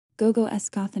Gogo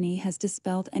Skhotheni has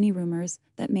dispelled any rumors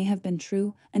that may have been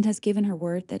true and has given her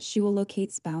word that she will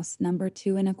locate spouse number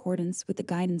 2 in accordance with the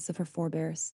guidance of her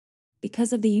forebears.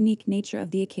 Because of the unique nature of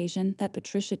the occasion that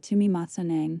Patricia Tumi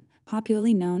Matsonang,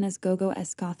 popularly known as Gogo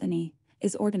Skhotheni,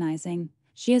 is organizing,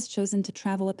 she has chosen to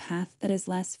travel a path that is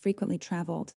less frequently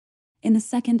traveled. In the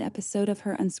second episode of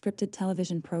her unscripted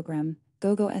television program,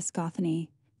 Gogo Skhotheni,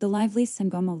 the lively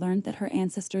Sangoma learned that her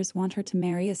ancestors want her to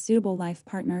marry a suitable life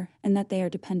partner and that they are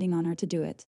depending on her to do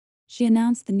it. She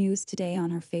announced the news today on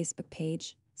her Facebook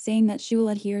page, saying that she will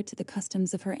adhere to the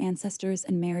customs of her ancestors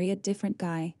and marry a different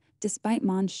guy, despite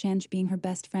Mon Shanj being her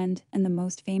best friend and the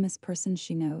most famous person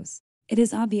she knows. It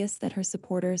is obvious that her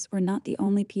supporters were not the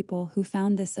only people who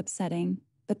found this upsetting,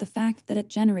 but the fact that it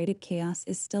generated chaos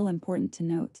is still important to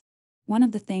note. One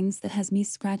of the things that has me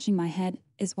scratching my head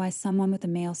is why someone with a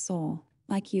male soul,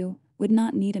 like you, would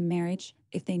not need a marriage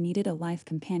if they needed a life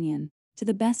companion. To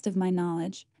the best of my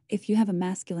knowledge, if you have a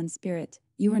masculine spirit,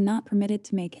 you are not permitted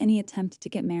to make any attempt to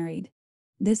get married.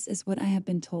 This is what I have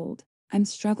been told. I'm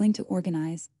struggling to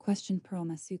organize, questioned Pearl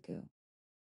Masuku.